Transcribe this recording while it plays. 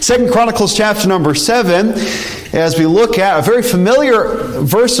2 Chronicles chapter number 7, as we look at a very familiar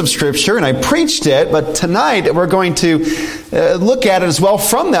verse of Scripture, and I preached it, but tonight we're going to look at it as well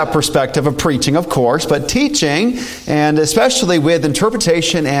from that perspective of preaching, of course, but teaching, and especially with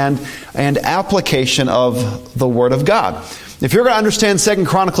interpretation and application of the Word of God. If you're going to understand 2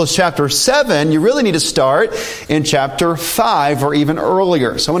 Chronicles chapter 7, you really need to start in chapter 5 or even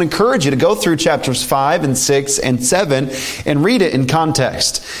earlier. So I want to encourage you to go through chapters 5 and 6 and 7 and read it in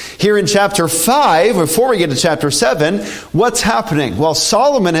context. Here in chapter 5, before we get to chapter 7, what's happening? Well,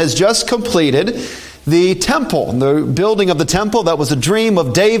 Solomon has just completed the temple, the building of the temple. That was a dream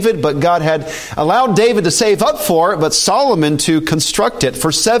of David, but God had allowed David to save up for it, but Solomon to construct it.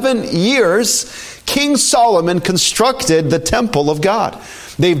 For 7 years, King Solomon constructed the temple of God.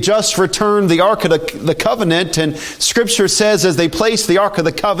 They've just returned the Ark of the Covenant, and Scripture says as they placed the Ark of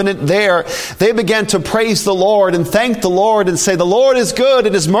the Covenant there, they began to praise the Lord and thank the Lord and say, "The Lord is good,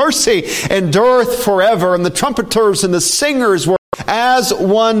 and His mercy endureth forever." And the trumpeters and the singers were as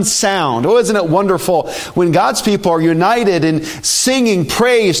one sound. Oh, isn't it wonderful when God's people are united in singing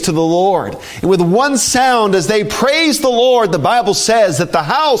praise to the Lord? And with one sound, as they praise the Lord, the Bible says that the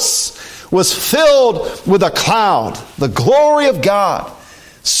house was filled with a cloud, the glory of God.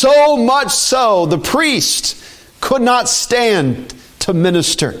 So much so, the priest could not stand to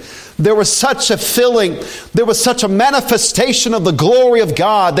minister. There was such a filling, there was such a manifestation of the glory of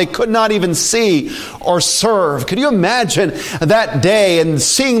God, they could not even see or serve. Could you imagine that day and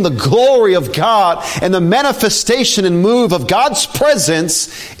seeing the glory of God and the manifestation and move of God's presence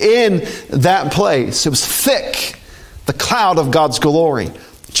in that place? It was thick, the cloud of God's glory.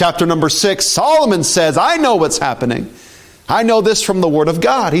 Chapter number 6, Solomon says, I know what's happening. I know this from the Word of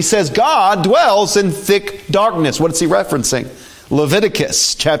God. He says, God dwells in thick darkness. What is he referencing?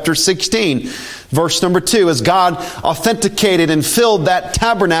 Leviticus chapter 16, verse number 2. As God authenticated and filled that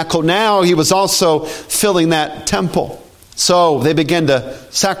tabernacle, now He was also filling that temple. So they begin to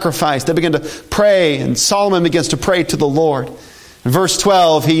sacrifice. They begin to pray. And Solomon begins to pray to the Lord. In verse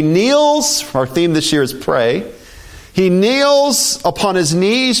 12, he kneels. Our theme this year is pray. He kneels upon his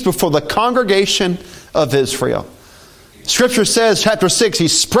knees before the congregation of Israel. Scripture says, chapter 6, he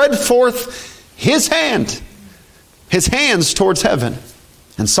spread forth his hands towards heaven.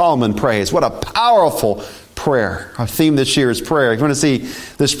 And Solomon prays. What a powerful prayer. Our theme this year is prayer. You want to see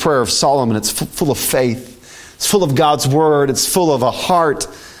this prayer of Solomon. It's full of faith. It's full of God's Word. It's full of a heart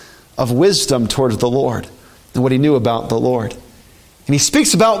of wisdom towards the Lord and what he knew about the Lord. And he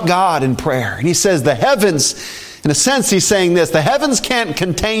speaks about God in prayer. And he says the heavens, in a sense he's saying this, the heavens can't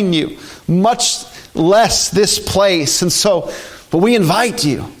contain you, much less this place. And so, but we invite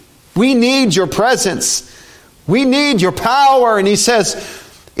you. We need your presence. We need your power. And he says,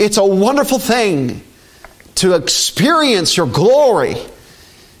 it's a wonderful thing to experience your glory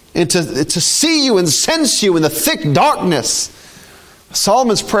and to see you and sense you in the thick darkness.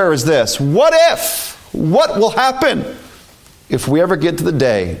 Solomon's prayer is this: what will happen if we ever get to the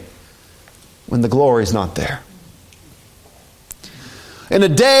day when the glory is not there? In a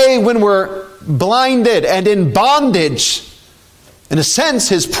day when we're blinded and in bondage, in a sense,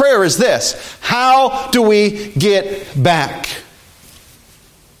 his prayer is this: how do we get back?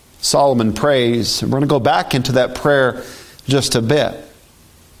 Solomon prays, and we're going to go back into that prayer just a bit.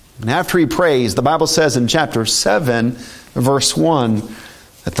 And after he prays, the Bible says in chapter 7, verse 1,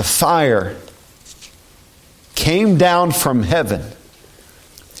 that the fire came down from heaven,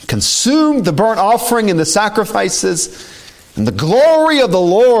 consumed the burnt offering and the sacrifices, and the glory of the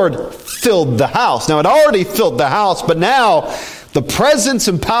Lord filled the house. Now, it already filled the house, but now the presence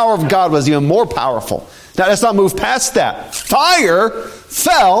and power of God was even more powerful. Now, let's not move past that. Fire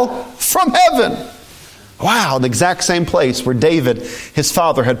fell from heaven. Wow, the exact same place where David, his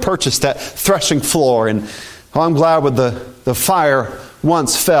father, had purchased that threshing floor. And I'm glad when the fire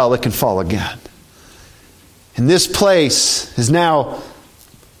once fell, it can fall again. And this place is now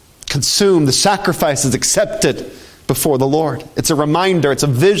consumed. The sacrifice is accepted before the Lord. It's a reminder, it's a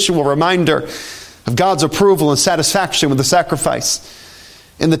visual reminder of God's approval and satisfaction with the sacrifice.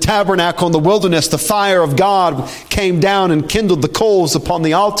 In the tabernacle in the wilderness, the fire of God came down and kindled the coals upon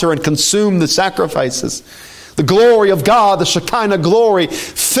the altar and consumed the sacrifices. The glory of God, the Shekinah glory,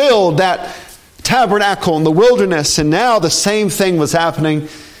 filled that tabernacle in the wilderness. And now the same thing was happening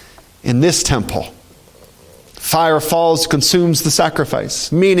in this temple. Fire falls, consumes the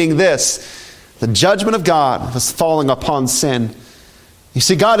sacrifice. Meaning this: the judgment of God was falling upon sin. You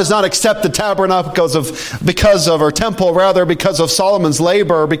see, God does not accept the tabernacle because of Solomon's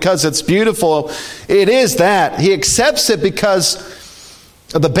labor, because it's beautiful. It is that. He accepts it because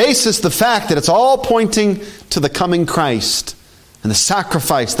of the basis, the fact that it's all pointing to the coming Christ, and the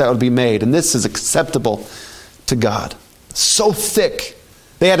sacrifice that would be made. And this is acceptable to God. So thick.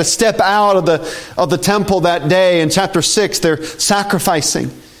 They had to step out of the temple that day. In chapter 6, they're sacrificing.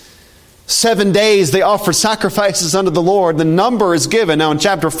 7 days they offered sacrifices unto the Lord. The number is given. Now in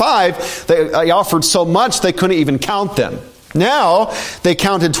chapter 5, they offered so much they couldn't even count them. Now they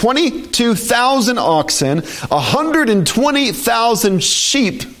counted 22,000 oxen, 120,000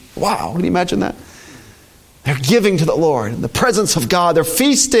 sheep. Wow, can you imagine that? They're giving to the Lord in the presence of God. They're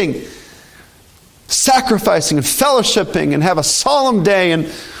feasting, sacrificing and fellowshipping, and have a solemn day.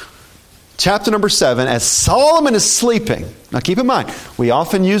 And chapter number 7, as Solomon is sleeping. Now keep in mind, we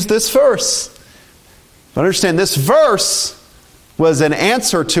often use this verse. But understand, this verse was an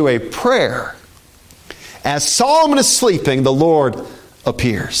answer to a prayer. As Solomon is sleeping, the Lord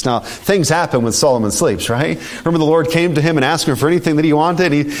appears. Now, things happen when Solomon sleeps, right? Remember, the Lord came to him and asked him for anything that he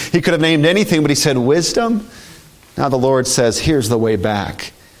wanted. He could have named anything, but he said, wisdom. Now the Lord says, here's the way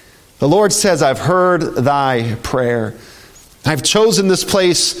back. The Lord says, I've heard thy prayer. I've chosen this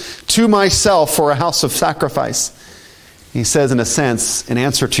place to myself for a house of sacrifice. He says, in a sense, in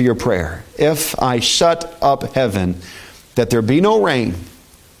answer to your prayer, if I shut up heaven, that there be no rain,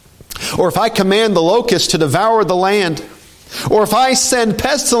 or if I command the locusts to devour the land, or if I send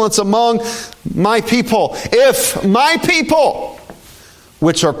pestilence among my people, if my people,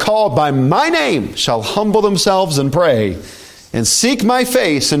 which are called by my name, shall humble themselves and pray, and seek my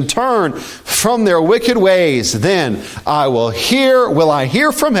face, and turn from their wicked ways, then will I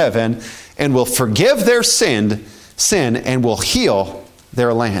hear from heaven, and will forgive their sin, and will heal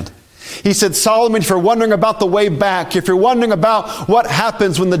their land. He said, Solomon, if you're wondering about the way back, if you're wondering about what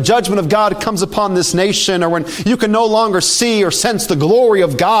happens when the judgment of God comes upon this nation, or when you can no longer see or sense the glory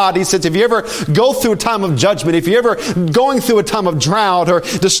of God, he says, if you ever go through a time of judgment, if you're ever going through a time of drought or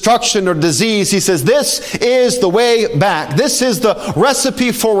destruction or disease, he says, this is the way back. This is the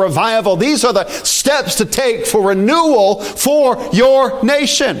recipe for revival. These are the steps to take for renewal for your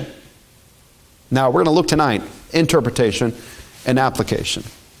nation. Now, we're going to look tonight, interpretation and application.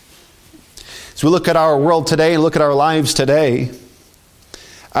 As we look at our world today and look at our lives today,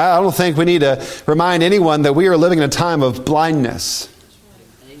 I don't think we need to remind anyone that we are living in a time of blindness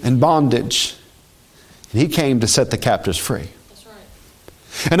and bondage. And He came to set the captives free.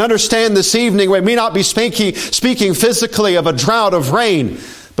 And understand this evening, we may not be speaking physically of a drought of rain,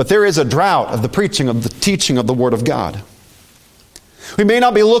 but there is a drought of the preaching of the teaching of the Word of God. We may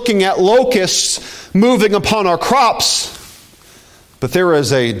not be looking at locusts moving upon our crops, but there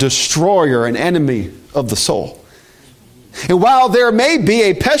is a destroyer, an enemy of the soul. And while there may be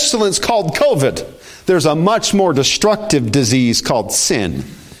a pestilence called COVID, there's a much more destructive disease called sin.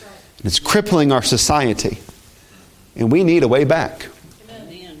 And it's crippling our society. And we need a way back.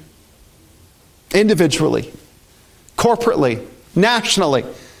 Amen. Individually, corporately, nationally.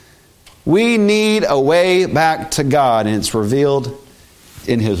 We need a way back to God, and it's revealed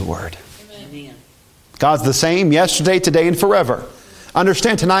in His Word. Amen. God's the same yesterday, today, and forever.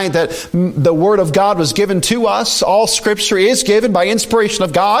 Understand tonight that the Word of God was given to us. All Scripture is given by inspiration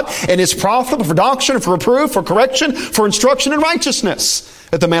of God and is profitable for doctrine, for reproof, for correction, for instruction in righteousness,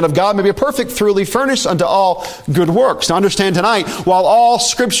 that the man of God may be perfect, thoroughly furnished unto all good works. Now understand tonight, while all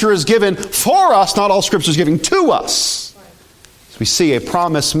Scripture is given for us, not all Scripture is given to us. As we see a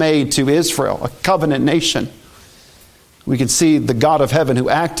promise made to Israel, a covenant nation. We can see the God of heaven who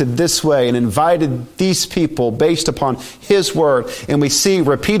acted this way and invited these people based upon His Word. And we see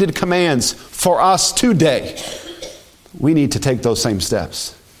repeated commands for us today. We need to take those same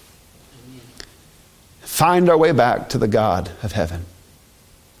steps. Find our way back to the God of heaven.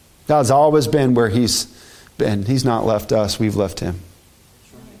 God's always been where He's been. He's not left us. We've left Him.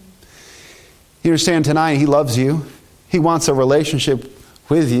 You understand tonight, He loves you. He wants a relationship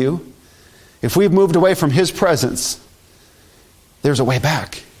with you. If we've moved away from His presence, there's a way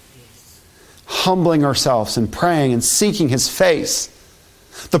back. Humbling ourselves and praying and seeking His face.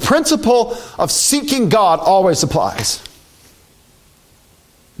 The principle of seeking God always applies.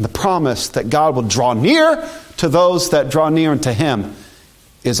 And the promise that God will draw near to those that draw near unto Him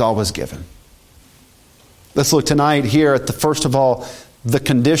is always given. Let's look tonight here at first of all, the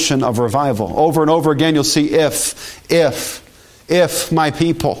condition of revival. Over and over again you'll see if my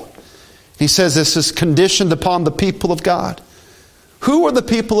people. He says this is conditioned upon the people of God. Who are the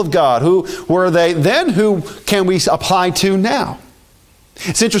people of God? Who were they then? Who can we apply to now?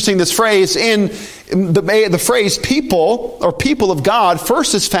 It's interesting, this phrase, the phrase people or people of God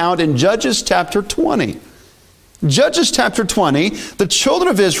first is found in Judges chapter 20. Judges chapter 20, the children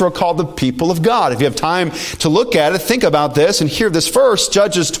of Israel called the people of God. If you have time to look at it, think about this and hear this verse.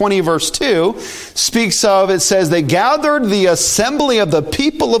 Judges 20 verse 2 speaks of, it says, they gathered the assembly of the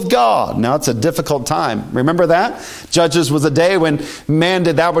people of God. Now it's a difficult time. Remember that? Judges was a day when man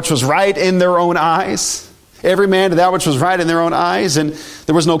did that which was right in their own eyes. Every man did that which was right in their own eyes. And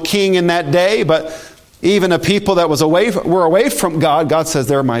there was no king in that day, but even a people that were away from God, God says,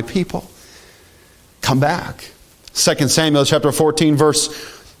 they're my people. Come back. 2 Samuel chapter 14 verse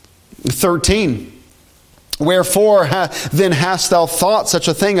 13. Wherefore then hast thou thought such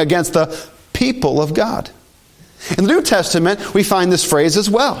a thing against the people of God? In the New Testament, we find this phrase as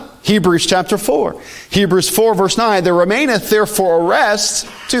well. Hebrews chapter 4. Hebrews 4 verse 9. There remaineth therefore a rest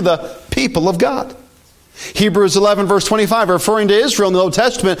to the people of God. Hebrews 11 verse 25, referring to Israel in the Old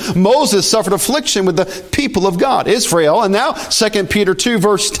Testament, Moses suffered affliction with the people of God, Israel. And now 2 Peter 2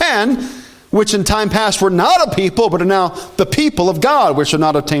 verse 10, which in time past were not a people, but are now the people of God, which have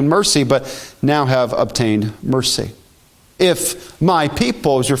not obtained mercy, but now have obtained mercy. If my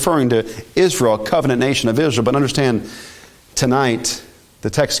people is referring to Israel, a covenant nation of Israel. But understand, tonight, the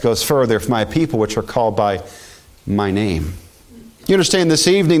text goes further. If my people, which are called by my name. You understand this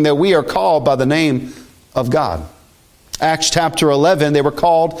evening that we are called by the name of God. Acts chapter 11, they were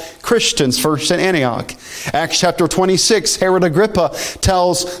called Christians first in Antioch. Acts chapter 26, Herod Agrippa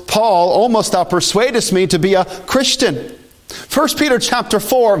tells Paul, almost thou persuadest me to be a Christian. 1 Peter chapter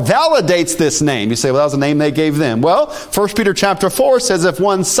 4 validates this name. You say, well, that was the name they gave them. Well, 1 Peter chapter 4 says if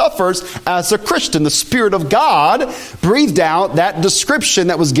one suffers as a Christian, the Spirit of God breathed out that description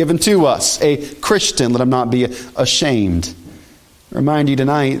that was given to us. A Christian, let him not be ashamed. I remind you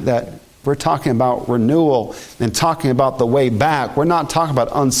tonight that we're talking about renewal and talking about the way back. We're not talking about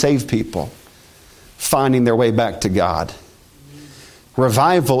unsaved people finding their way back to God.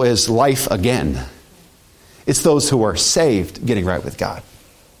 Revival is life again. It's those who are saved getting right with God.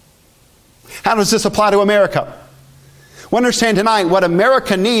 How does this apply to America? We understand tonight what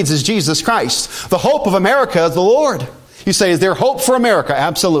America needs is Jesus Christ. The hope of America is the Lord. You say, is there hope for America?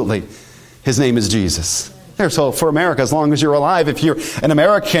 Absolutely. His name is Jesus. There's hope for America as long as you're alive. If you're an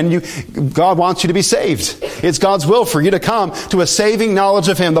American, God wants you to be saved. It's God's will for you to come to a saving knowledge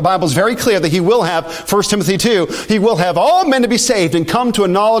of Him. The Bible is very clear that He will have, 1 Timothy 2, He will have all men to be saved and come to a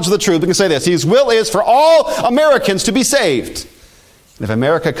knowledge of the truth. We can say this, His will is for all Americans to be saved. And if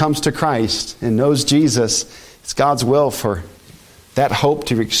America comes to Christ and knows Jesus, it's God's will for that hope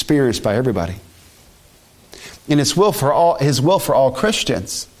to be experienced by everybody. And His will for all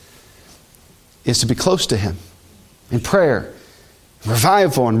Christians is to be close to Him in prayer,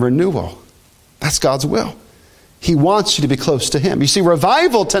 revival, and renewal. That's God's will. He wants you to be close to Him. You see,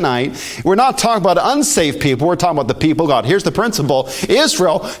 revival tonight, we're not talking about unsaved people. We're talking about the people of God. Here's the principle.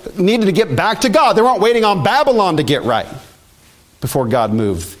 Israel needed to get back to God. They weren't waiting on Babylon to get right before God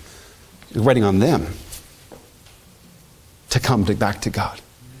moved. He was waiting on them to come back to God.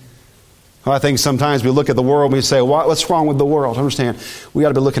 Well, I think sometimes we look at the world and we say, what's wrong with the world? Understand, we got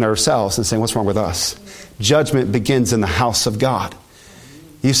to be looking at ourselves and saying, what's wrong with us? Judgment begins in the house of God.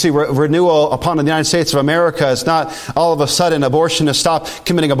 You see, renewal upon the United States of America is not all of a sudden abortionists stop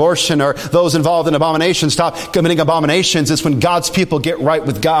committing abortion or those involved in abominations stop committing abominations. It's when God's people get right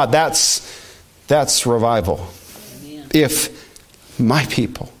with God. That's revival. Amen. If my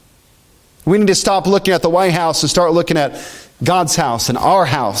people. We need to stop looking at the White House and start looking at God's house and our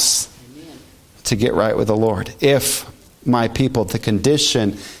house. To get right with the Lord. If my people, the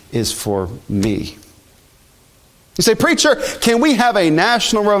condition is for me. You say, preacher, can we have a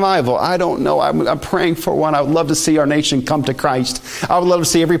national revival? I don't know. I'm praying for one. I would love to see our nation come to Christ. I would love to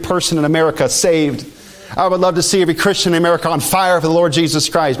see every person in America saved. I would love to see every Christian in America on fire for the Lord Jesus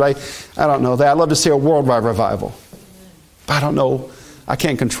Christ. But I don't know that. I'd love to see a worldwide revival. But I don't know. I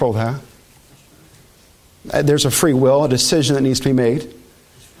can't control that. There's a free will, a decision that needs to be made.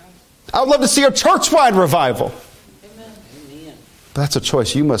 I would love to see a church-wide revival. Amen. But that's a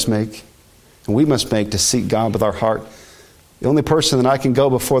choice you must make. And we must make to seek God with our heart. The only person that I can go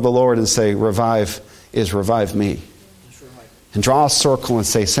before the Lord and say, revive, is revive me. That's right. And draw a circle and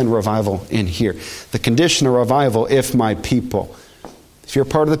say, send revival in here. The condition of revival, if my people. If you're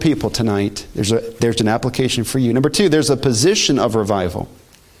part of the people tonight, there's an application for you. Number 2, there's a position of revival.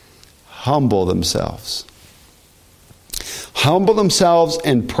 Humble themselves. Humble themselves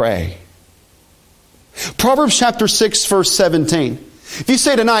and pray. Proverbs chapter 6, verse 17. If you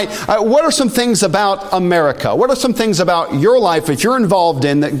say tonight, what are some things about America? What are some things about your life, if you're involved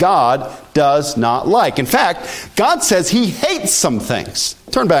in, that God does not like. In fact, God says He hates some things.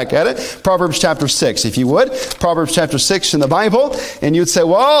 Turn back at it. Proverbs chapter 6, if you would. Proverbs chapter 6 in the Bible. And you'd say,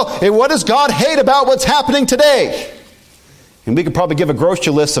 well, what does God hate about what's happening today? And we could probably give a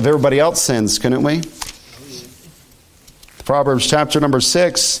grocery list of everybody else's sins, couldn't we? Proverbs chapter number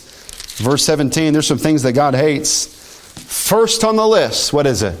 6, verse 17. There's some things that God hates. First on the list, what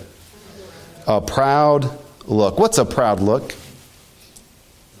is it? A proud look. What's a proud look?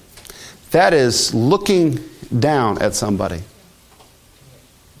 That is looking down at somebody.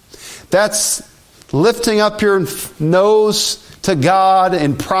 That's lifting up your nose to God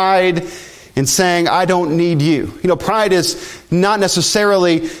in pride and saying, I don't need you. You know, pride is not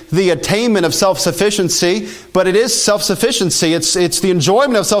necessarily the attainment of self-sufficiency, but it is self-sufficiency. It's the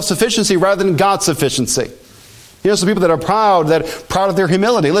enjoyment of self-sufficiency rather than God's sufficiency. You know, some people that are proud of their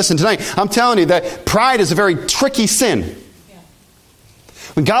humility. Listen, tonight, I'm telling you that pride is a very tricky sin.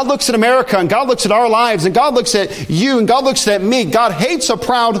 When God looks at America and God looks at our lives and God looks at you and God looks at me, God hates a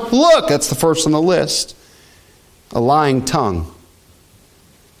proud look. That's the first on the list. A lying tongue.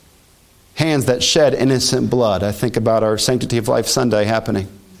 Hands that shed innocent blood. I think about our Sanctity of Life Sunday happening.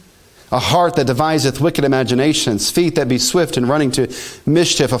 A heart that deviseth wicked imaginations. Feet that be swift in running to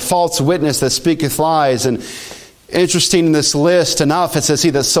mischief. A false witness that speaketh lies. And interesting in this list, enough, it says, he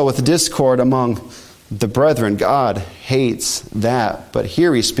that soweth discord among the brethren. God hates that. But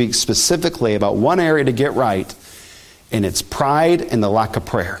here he speaks specifically about one area to get right, and it's pride and the lack of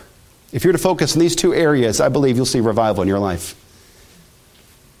prayer. If you're to focus on these two areas, I believe you'll see revival in your life.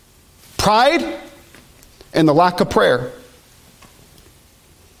 Pride and the lack of prayer.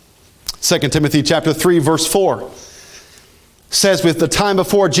 2 Timothy chapter 3, verse 4 says, with the time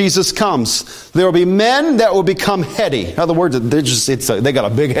before Jesus comes, there will be men that will become heady. In other words, they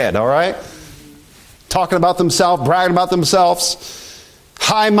got a big head, all right? Talking about themselves, bragging about themselves,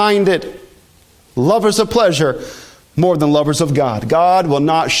 high-minded, lovers of pleasure more than lovers of God. God will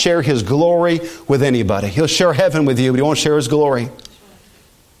not share His glory with anybody. He'll share heaven with you, but He won't share His glory.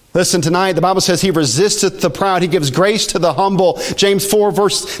 Listen, tonight, the Bible says He resisteth the proud. He gives grace to the humble. James 4,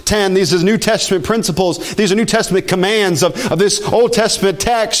 verse 10, these are New Testament principles. These are New Testament commands of this Old Testament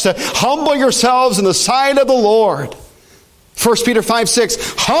text. Humble yourselves in the sight of the Lord. 1 Peter 5,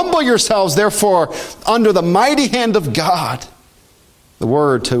 6, humble yourselves, therefore, under the mighty hand of God. The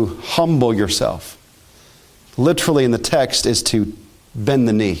word to humble yourself, literally in the text, is to bend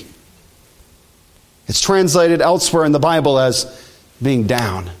the knee. It's translated elsewhere in the Bible as being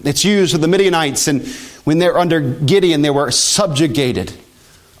down. It's used with the Midianites, and when they're under Gideon, they were subjugated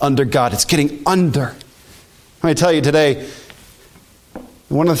under God. It's getting under. Let me tell you today,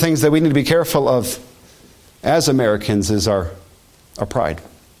 one of the things that we need to be careful of as Americans is our pride.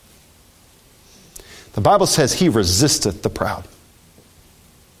 The Bible says He resisteth the proud.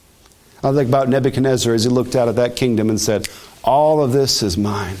 I think about Nebuchadnezzar as he looked out at that kingdom and said, all of this is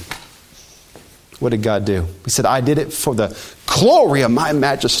mine. What did God do? He said, I did it for the glory of my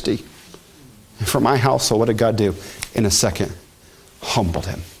majesty. And for my household, what did God do? In a second, humbled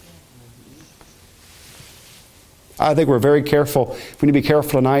him. I think we're very careful. We need to be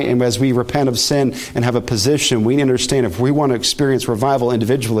careful tonight, and as we repent of sin and have a position, we need to understand if we want to experience revival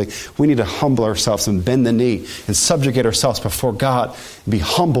individually, we need to humble ourselves and bend the knee and subjugate ourselves before God and be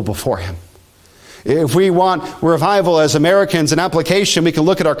humble before Him. If we want revival as Americans, an application, we can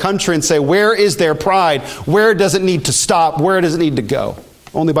look at our country and say, where is their pride? Where does it need to stop? Where does it need to go?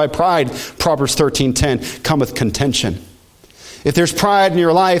 Only by pride, Proverbs 13:10, cometh contention. If there's pride in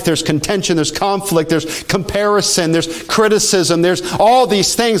your life, there's contention, there's conflict, there's comparison, there's criticism, there's all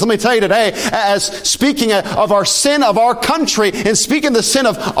these things. Let me tell you today, as speaking of our sin of our country and speaking the sin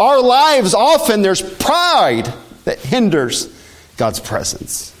of our lives, often there's pride that hinders God's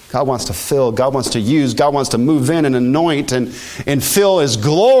presence. God wants to fill, God wants to use, God wants to move in and anoint and fill His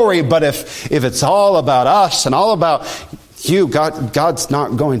glory. But if it's all about us and all about you, God's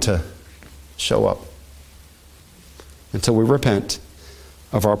not going to show up until we repent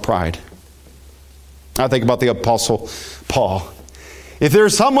of our pride. I think about the Apostle Paul. If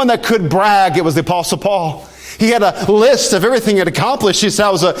there's someone that could brag, it was the Apostle Paul. He had a list of everything he had accomplished. He said, I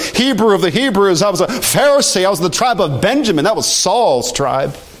was a Hebrew of the Hebrews. I was a Pharisee. I was in the tribe of Benjamin. That was Saul's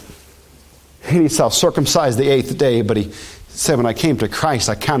tribe. And he self-circumcised the 8th day, but he said, when I came to Christ,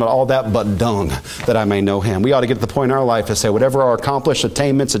 I counted all that but dung that I may know Him. We ought to get to the point in our life to say, whatever our accomplished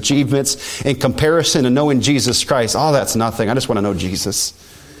attainments, achievements, in comparison to knowing Jesus Christ, all that's nothing. I just want to know Jesus.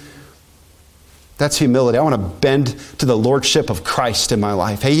 That's humility. I want to bend to the lordship of Christ in my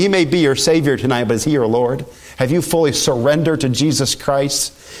life. Hey, He may be your Savior tonight, but is He your Lord? Have you fully surrendered to Jesus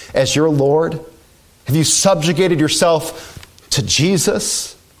Christ as your Lord? Have you subjugated yourself to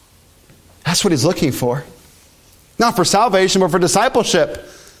Jesus? That's what he's looking for. Not for salvation, but for discipleship.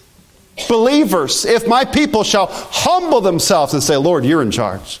 Believers, if my people shall humble themselves and say, Lord, you're in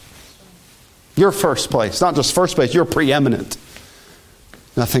charge. You're first place. Not just first place, you're preeminent.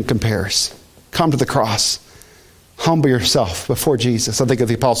 Nothing compares. Come to the cross. Humble yourself before Jesus. I think of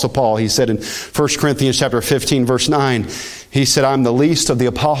the Apostle Paul. He said in 1 Corinthians chapter 15, verse 9, he said, I'm the least of the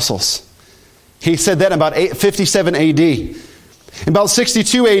apostles. He said that in about 57 A.D. In about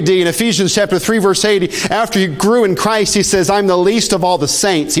 62 A.D., in Ephesians chapter 3, verse 80, after he grew in Christ, he says, I'm the least of all the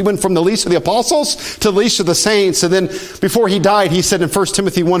saints. He went from the least of the apostles to the least of the saints. And then before he died, he said in 1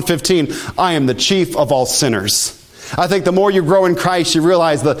 Timothy 1:15, I am the chief of all sinners. I think the more you grow in Christ, you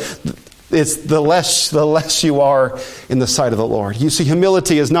realize it's the less you are in the sight of the Lord. You see,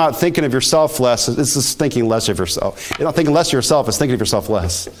 humility is not thinking of yourself less. It's just thinking less of yourself. You're not thinking less of yourself. It's thinking of yourself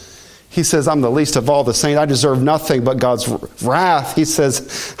less. He says, I'm the least of all the saints. I deserve nothing but God's wrath. He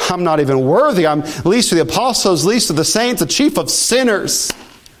says, I'm not even worthy. I'm least of the apostles, least of the saints, the chief of sinners.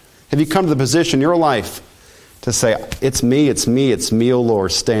 Have you come to the position in your life to say, it's me, O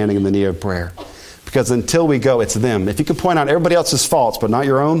Lord, standing in the need of prayer? Because until we go, it's them. If you can point out everybody else's faults, but not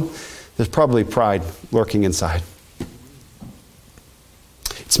your own, there's probably pride lurking inside.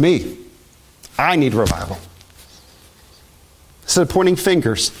 It's me. I need revival. Instead of pointing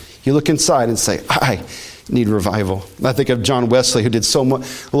fingers, you look inside and say, I need revival. I think of John Wesley, who did so much.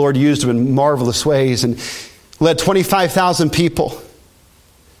 The Lord used him in marvelous ways and led 25,000 people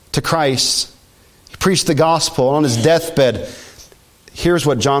to Christ. He preached the gospel on his deathbed. Here's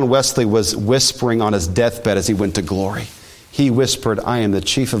what John Wesley was whispering on his deathbed as he went to glory. He whispered, I am the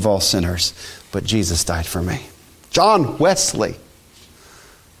chief of all sinners, but Jesus died for me. John Wesley.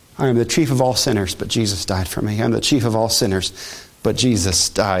 I am the chief of all sinners, but Jesus died for me. I am the chief of all sinners, but Jesus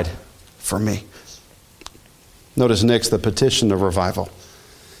died for me. Notice next the petition of revival.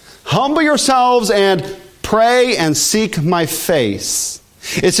 Humble yourselves and pray and seek my face.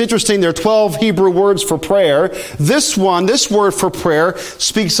 It's interesting, there are 12 Hebrew words for prayer. This word for prayer,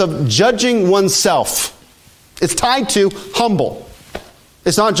 speaks of judging oneself. It's tied to humble.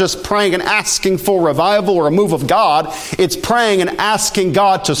 It's not just praying and asking for revival or a move of God. It's praying and asking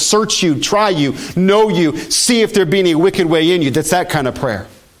God to search you, try you, know you, see if there be any wicked way in you. That's that kind of prayer.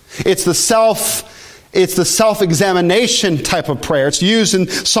 It's the self-examination type of prayer. It's used in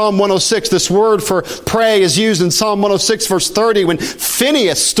Psalm 106. This word for pray is used in Psalm 106 verse 30 when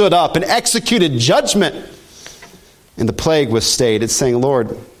Phinehas stood up and executed judgment and the plague was stayed. It's saying,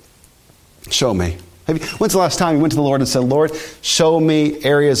 Lord, show me. When's the last time you went to the Lord and said, Lord, show me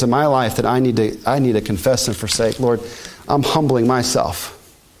areas of my life that I need to confess and forsake. Lord, I'm humbling myself.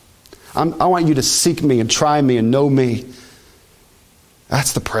 I want you to seek me and try me and know me.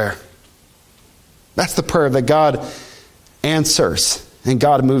 That's the prayer. That's the prayer that God answers and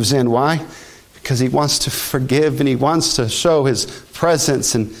God moves in. Why? Because He wants to forgive and He wants to show His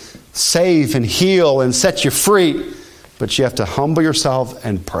presence and save and heal and set you free. But you have to humble yourself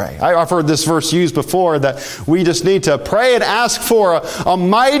and pray. I've heard this verse used before that we just need to pray and ask for a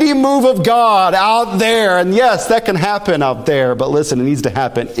mighty move of God out there. And yes, that can happen out there. But listen, it needs to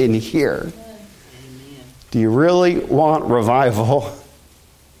happen in here. Amen. Do you really want revival?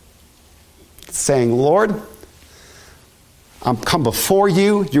 Saying, Lord, I'm come before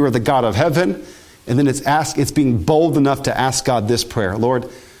you. You are the God of heaven. And then it's being bold enough to ask God this prayer. Lord,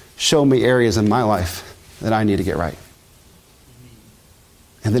 show me areas in my life that I need to get right.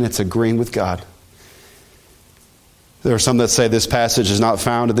 And then it's agreeing with God. There are some that say this passage is not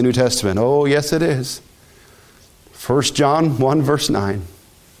found in the New Testament. Oh, yes, it is. 1 John 1, verse 9.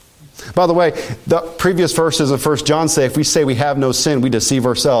 By the way, the previous verses of 1 John say, if we say we have no sin, we deceive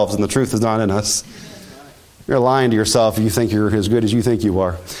ourselves and the truth is not in us. You're lying to yourself if you think you're as good as you think you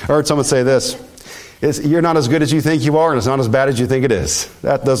are. I heard someone say this. You're not as good as you think you are and it's not as bad as you think it is.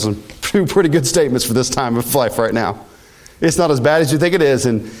 That does some pretty good statements for this time of life right now. It's not as bad as you think it is,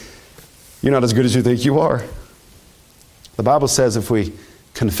 and you're not as good as you think you are. The Bible says if we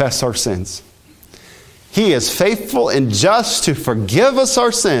confess our sins, He is faithful and just to forgive us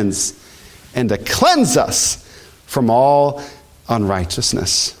our sins and to cleanse us from all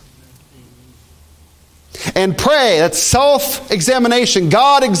unrighteousness. And pray, that's self-examination,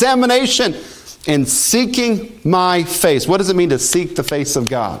 God examination, and seeking my face. What does it mean to seek the face of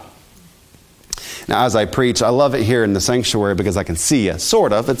God? Now, as I preach, I love it here in the sanctuary because I can see you,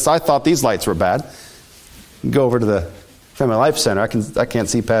 sort of. I thought these lights were bad. Go over to the Family Life Center. I can't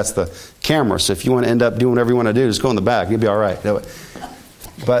see past the camera, so if you want to end up doing whatever you want to do, just go in the back. You'll be all right.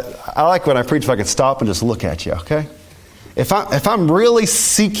 But I like when I preach if I can stop and just look at you, okay? If I'm really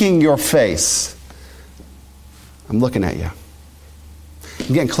seeking your face, I'm looking at you.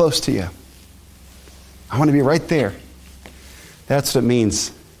 I'm getting close to you. I want to be right there. That's what it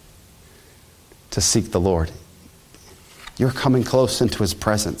means to seek the Lord. You're coming close into His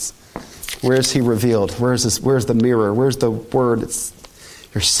presence. Where is He revealed? Where's the mirror? Where's the Word?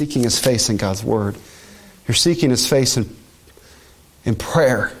 You're seeking His face in God's Word. You're seeking His face in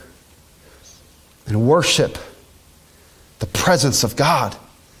prayer, in worship, the presence of God.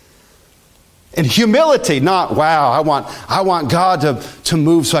 In humility, not, wow, I want God to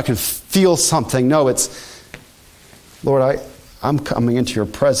move so I can feel something. No, it's, Lord, I'm coming into your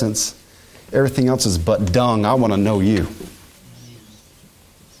presence. Everything else is but dung. I want to know you.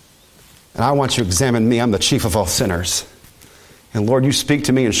 And I want you to examine me. I'm the chief of all sinners. And Lord, you speak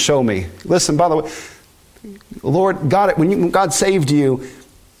to me and show me. Listen, by the way, Lord, God, when God saved you,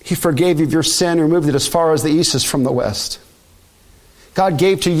 He forgave you of your sin, removed it as far as the east is from the west. God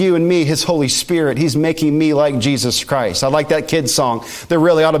gave to you and me His Holy Spirit. He's making me like Jesus Christ. I like that kid's song. There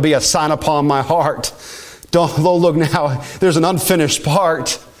really ought to be a sign upon my heart. Don't look now. There's an unfinished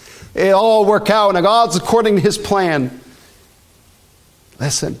part. It'll all work out, and God's according to His plan.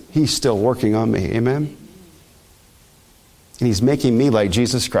 Listen, He's still working on me. Amen? And He's making me like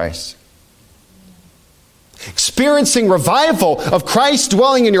Jesus Christ. Experiencing revival of Christ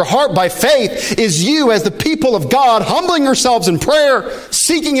dwelling in your heart by faith is you, as the people of God, humbling yourselves in prayer,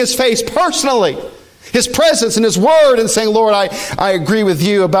 seeking His face personally, His presence and His Word, and saying, Lord, I agree with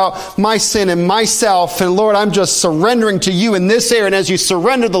you about my sin and myself, and Lord, I'm just surrendering to you in this area. And as you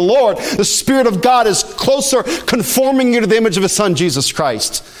surrender to the Lord, the Spirit of God is closer, conforming you to the image of His Son, Jesus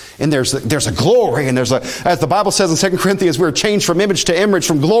Christ. And there's a glory, and as the Bible says in 2 Corinthians, we're changed from image to image,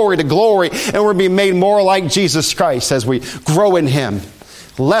 from glory to glory, and we're being made more like Jesus Christ as we grow in Him.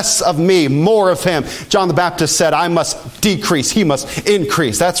 Less of me, more of Him. John the Baptist said, I must decrease, He must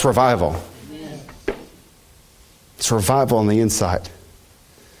increase. That's revival. It's revival on the inside.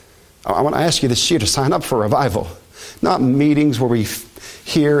 I want to ask you this year to sign up for revival. Not meetings where we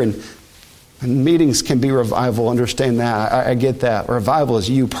hear, and meetings can be revival. Understand that. I get that. Revival is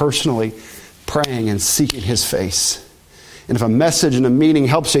you personally praying and seeking His face. And if a message in a meeting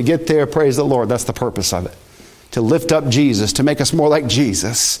helps you get there, praise the Lord. That's the purpose of it. To lift up Jesus, to make us more like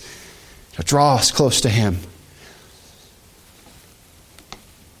Jesus, to draw us close to Him.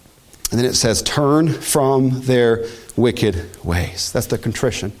 And then it says, turn from their wicked ways. That's the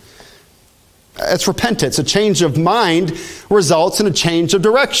contrition. It's repentance. A change of mind results in a change of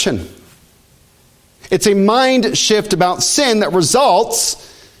direction. It's a mind shift about sin that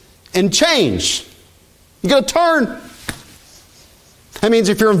results in change. You got to turn. That means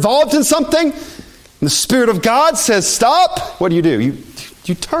if you're involved in something, and the Spirit of God says stop, what do?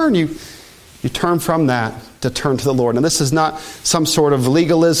 You turn. You turn from that to turn to the Lord. Now, this is not some sort of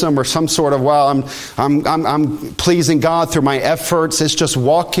legalism or some sort of, well, I'm pleasing God through my efforts. It's just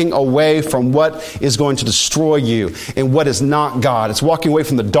walking away from what is going to destroy you and what is not God. It's walking away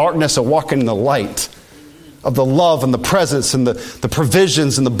from the darkness and walking in the light of the love and the presence and the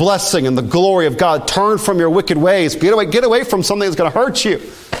provisions and the blessing and the glory of God. Turn from your wicked ways. Get away from something that's going to hurt you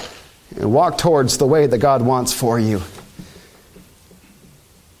and walk towards the way that God wants for you.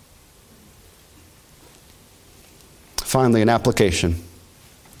 Finally, an application.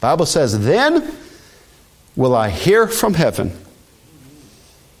 The Bible says, then will I hear from heaven.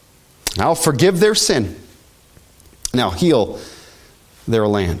 I'll forgive their sin. And I'll heal their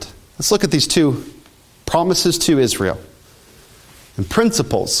land. Let's look at these two promises to Israel and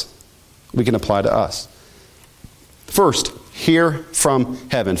principles we can apply to us. First, hear from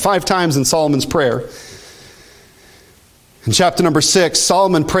heaven. 5 times in Solomon's prayer. In chapter number 6,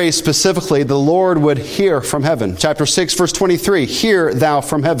 Solomon prays specifically the Lord would hear from heaven. Chapter 6, verse 23, hear thou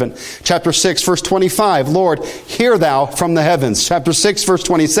from heaven. Chapter 6, verse 25, Lord, hear thou from the heavens. Chapter 6, verse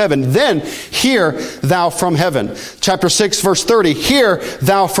 27, then hear thou from heaven. Chapter 6, verse 30, hear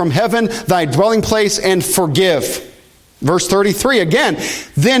thou from heaven thy dwelling place and forgive. Verse 33 again,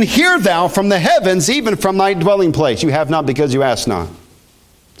 then hear thou from the heavens, even from thy dwelling place. You have not because you ask not.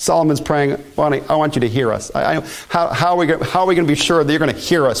 Solomon's praying, I want you to hear us. How are we going to be sure that you're going to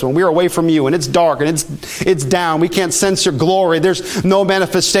hear us when we're away from you and it's dark and it's down? We can't sense your glory. There's no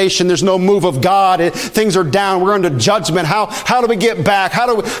manifestation. There's no move of God. Things are down. We're under judgment. How do we get back? How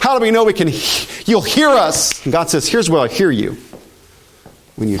do we know you'll hear us? And God says, here's where I hear you.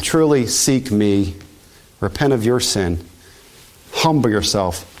 When you truly seek me, repent of your sin, humble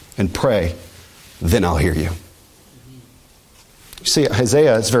yourself, and pray, then I'll hear you. You see,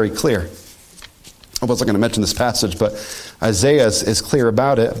 Isaiah is very clear. I wasn't going to mention this passage, but Isaiah is clear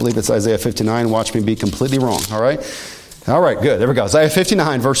about it. I believe it's Isaiah 59. Watch me be completely wrong, all right? All right, good. There we go. Isaiah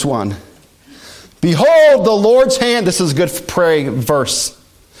 59, verse 1. Behold the Lord's hand. This is a good prayer verse.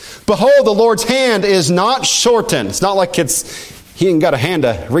 Behold, the Lord's hand is not shortened. It's not like He ain't got a hand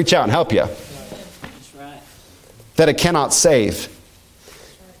to reach out and help you. That's right. That it cannot save.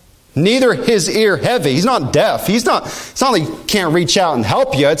 Neither His ear heavy. He's not deaf. It's not like He can't reach out and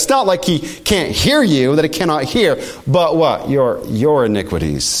help you. It's not like He can't hear you, that He cannot hear. But what? Your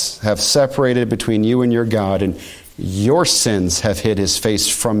iniquities have separated between you and your God, and your sins have hid His face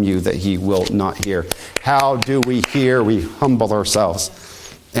from you, that He will not hear. How do we hear? We humble ourselves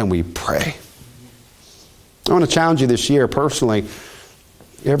and we pray. I want to challenge you this year personally.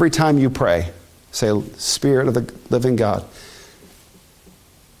 Every time you pray, say, Spirit of the living God,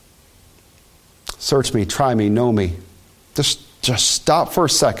 search me, try me, know me. Just stop for a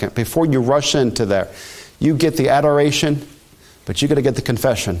second before you rush into there. You get the adoration, but you got to get the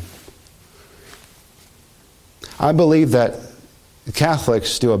confession. I believe that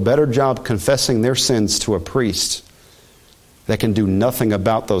Catholics do a better job confessing their sins to a priest that can do nothing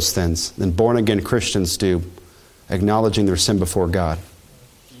about those sins than born-again Christians do, acknowledging their sin before God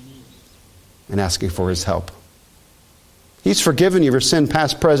and asking for His help. He's forgiven you of your sin,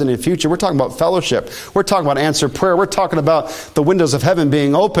 past, present, and future. We're talking about fellowship. We're talking about answered prayer. We're talking about the windows of heaven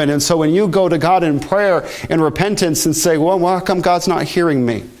being open. And so when you go to God in prayer and repentance and say, well, how come God's not hearing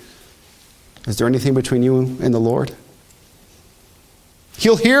me? Is there anything between you and the Lord?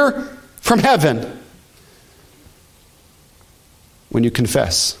 He'll hear from heaven when you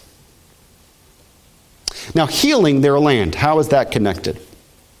confess. Now, healing their land, how is that connected?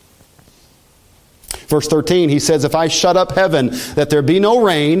 Verse 13, he says, if I shut up heaven that there be no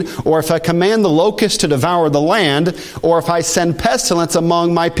rain, or if I command the locust to devour the land, or if I send pestilence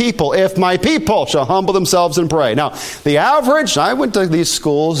among my people, if my people shall humble themselves and pray. Now, the average, I went to these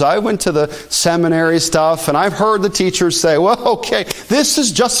schools, I went to the seminary stuff, and I've heard the teachers say, well, okay, this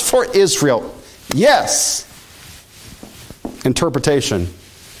is just for Israel. Yes. Interpretation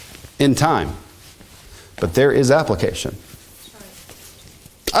in time. But there is application.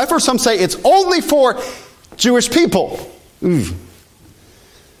 I've heard some say it's only for Jewish people. If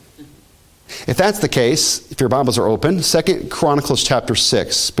that's the case, if your Bibles are open, 2 Chronicles chapter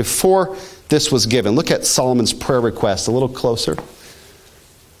 6. Before this was given, look at Solomon's prayer request a little closer.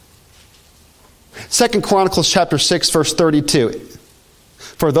 2 Chronicles chapter 6, verse 32.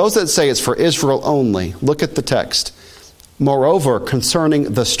 For those that say it's for Israel only, look at the text. Moreover,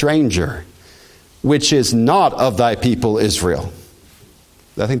 concerning the stranger, which is not of thy people Israel.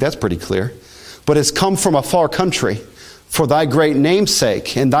 I think that's pretty clear. But has come from a far country, for thy great name's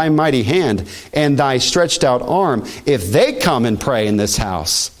sake, and thy mighty hand, and thy stretched out arm, if they come and pray in this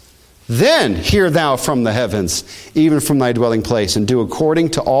house, then hear thou from the heavens, even from thy dwelling place, and do according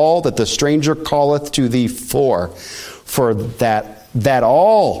to all that the stranger calleth to thee for that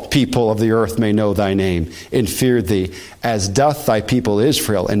all people of the earth may know thy name, and fear thee, as doth thy people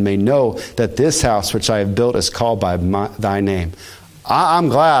Israel, and may know that this house which I have built is called by thy name. I'm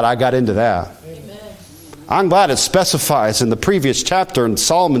glad I got into that. Amen. I'm glad it specifies in the previous chapter in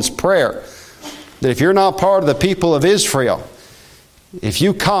Solomon's prayer that if you're not part of the people of Israel, if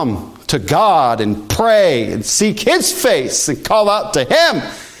you come to God and pray and seek His face and call out to Him,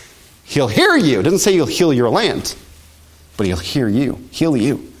 He'll hear you. It doesn't say He'll heal your land, but He'll hear you, heal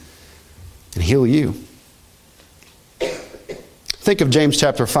you, and heal you. Think of James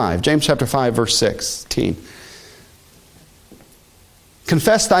chapter 5. James chapter 5, verse 16.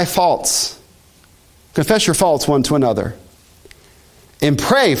 Confess thy faults. Confess your faults one to another. And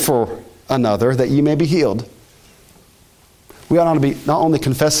pray for another that ye may be healed. We ought to be not only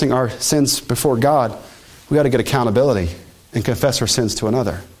confessing our sins before God, we ought to get accountability and confess our sins to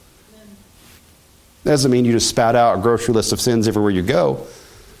another. That doesn't mean you just spout out a grocery list of sins everywhere you go.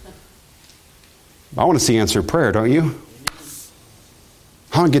 I want to see answered prayer, don't you?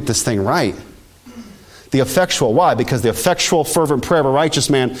 I want to get this thing right. The effectual, why? Because the effectual, fervent prayer of a righteous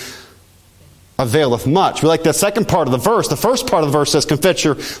man availeth much. We like the second part of the verse. The first part of the verse says, confess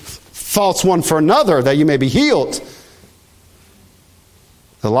your faults one for another, that you may be healed.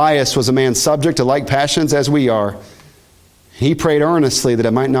 Elias was a man subject to like passions as we are. He prayed earnestly that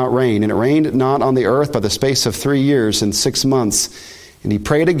it might not rain. And it rained not on the earth by the space of 3 years and 6 months. And he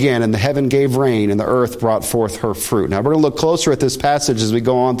prayed again, and the heaven gave rain, and the earth brought forth her fruit. Now, we're going to look closer at this passage as we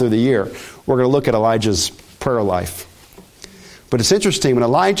go on through the year. We're going to look at Elijah's prayer life. But it's interesting, when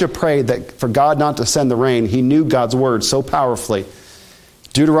Elijah prayed that for God not to send the rain, he knew God's word so powerfully.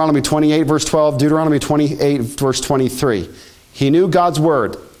 Deuteronomy 28, verse 12, Deuteronomy 28, verse 23. He knew God's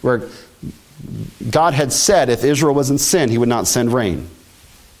word, where God had said if Israel was in sin, He would not send rain.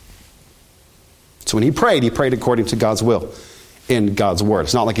 So when he prayed according to God's will. in God's word.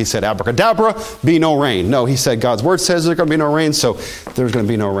 It's not like he said, abracadabra, be no rain. No, he said God's word says there's going to be no rain, so there's going to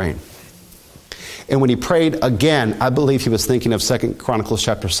be no rain. And when he prayed again, I believe he was thinking of 2 Chronicles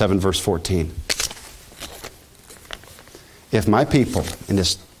chapter 7, verse 14. If my people,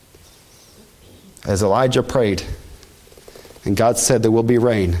 as Elijah prayed, and God said there will be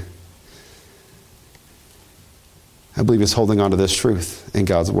rain, I believe he's holding on to this truth in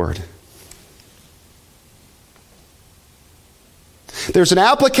God's word. There's an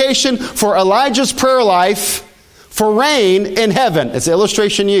application for Elijah's prayer life for rain in heaven. It's the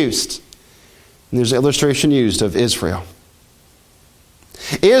illustration used. And there's an illustration used of Israel.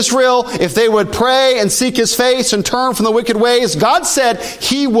 Israel, if they would pray and seek his face and turn from the wicked ways, God said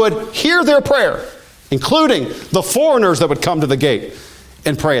he would hear their prayer, including the foreigners that would come to the gate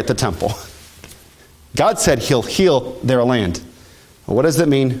and pray at the temple. God said he'll heal their land. Well, what does that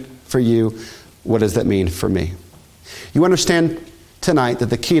mean for you? What does that mean for me? You understand tonight that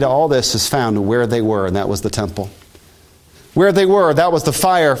the key to all this is found where they were, and that was the temple. Where they were, that was the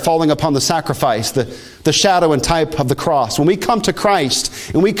fire falling upon the sacrifice, the shadow and type of the cross. When we come to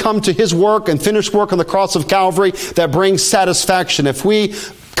Christ and we come to his work and finished work on the cross of Calvary that brings satisfaction, if we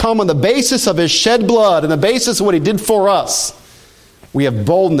come on the basis of his shed blood and the basis of what he did for us, we have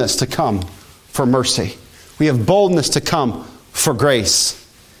boldness to come for mercy. We have boldness to come for grace.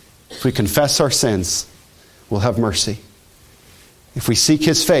 If we confess our sins, we'll have mercy. If we seek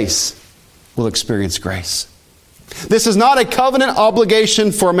his face, we'll experience grace. This is not a covenant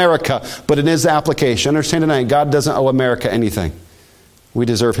obligation for America, but it is application. Understand tonight, God doesn't owe America anything. We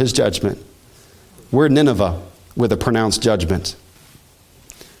deserve his judgment. We're Nineveh with a pronounced judgment.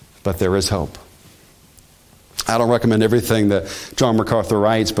 But there is hope. I don't recommend everything that John MacArthur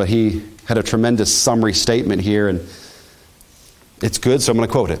writes, but he had a tremendous summary statement here, and it's good, so I'm going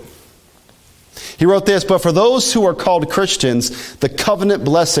to quote it. He wrote this, "But for those who are called Christians, the covenant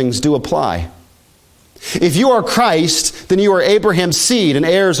blessings do apply. If you are Christ, then you are Abraham's seed and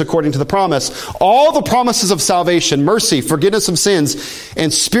heirs according to the promise. All the promises of salvation, mercy, forgiveness of sins,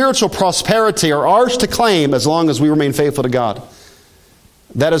 and spiritual prosperity are ours to claim as long as we remain faithful to God.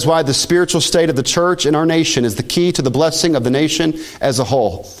 That is why the spiritual state of the church in our nation is the key to the blessing of the nation as a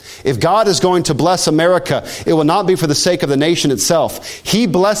whole. If God is going to bless America, it will not be for the sake of the nation itself. He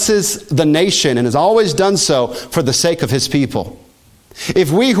blesses the nation and has always done so for the sake of his people.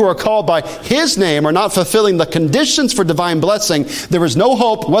 If we who are called by his name are not fulfilling the conditions for divine blessing, there is no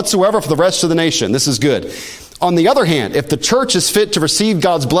hope whatsoever for the rest of the nation." This is good. On the other hand, if the church is fit to receive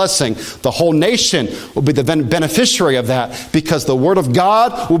God's blessing, the whole nation will be the beneficiary of that, because the word of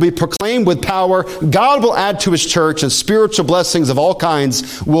God will be proclaimed with power. God will add to his church, and spiritual blessings of all kinds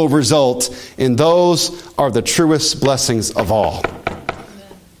will result. And those are the truest blessings of all.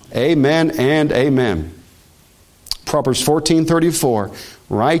 Amen and amen. Proverbs 14:34,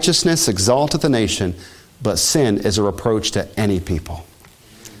 "Righteousness exalteth a nation, but sin is a reproach to any people."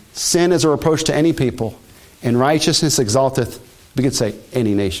 Sin is a reproach to any people, and righteousness exalteth, we could say,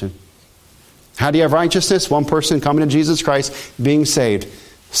 any nation. How do you have righteousness? One person coming to Jesus Christ, being saved,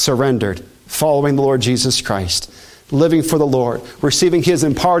 surrendered, following the Lord Jesus Christ, living for the Lord, receiving his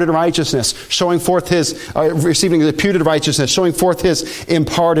imparted righteousness, showing forth his, receiving the imputed righteousness, showing forth his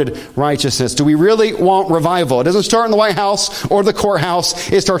imparted righteousness. Do we really want revival? It doesn't start in the White House or the courthouse.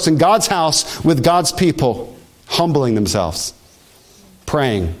 It starts in God's house with God's people, humbling themselves,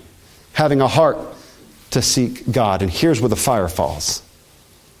 praying, having a heart to seek God. And here's where the fire falls.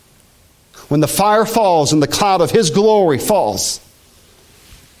 When the fire falls and the cloud of his glory falls,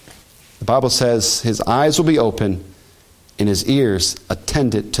 the Bible says his eyes will be open and his ears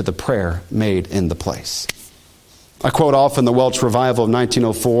attended to the prayer made in the place. I quote often the Welsh revival of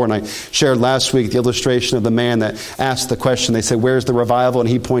 1904, and I shared last week the illustration of the man that asked the question. They said, "Where's the revival?" And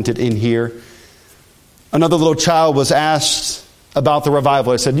he pointed, "In here." Another little child was asked about the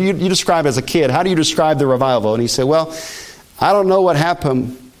revival. I said, you describe as a kid, how do you describe the revival? And he said, "Well, I don't know what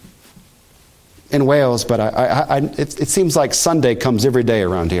happened in Wales, but it seems like Sunday comes every day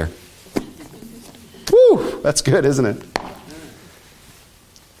around here." Woo! That's good, isn't it?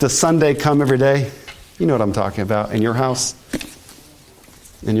 Does Sunday come every day? You know what I'm talking about. In your house,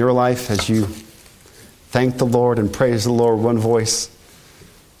 in your life, as you thank the Lord and praise the Lord with one voice,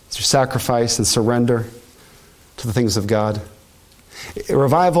 through sacrifice and surrender to the things of God. A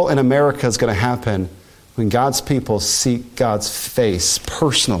revival in America is going to happen when God's people seek God's face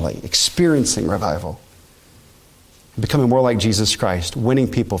personally, experiencing revival, becoming more like Jesus Christ, winning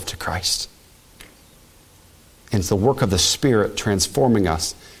people to Christ. And it's the work of the Spirit transforming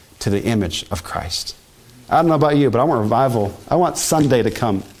us to the image of Christ. I don't know about you, but I want revival. I want Sunday to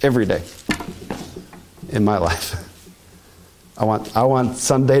come every day in my life. I want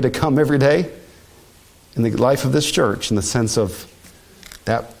Sunday to come every day in the life of this church in the sense of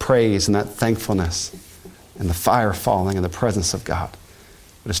that praise and that thankfulness and the fire falling in the presence of God.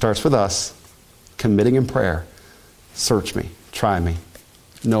 But it starts with us committing in prayer. Search me, try me,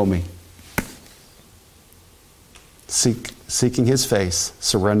 know me. Seeking His face,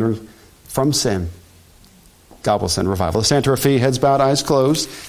 surrendering from sin. God will send revival. Let's stand to our feet, heads bowed, eyes closed.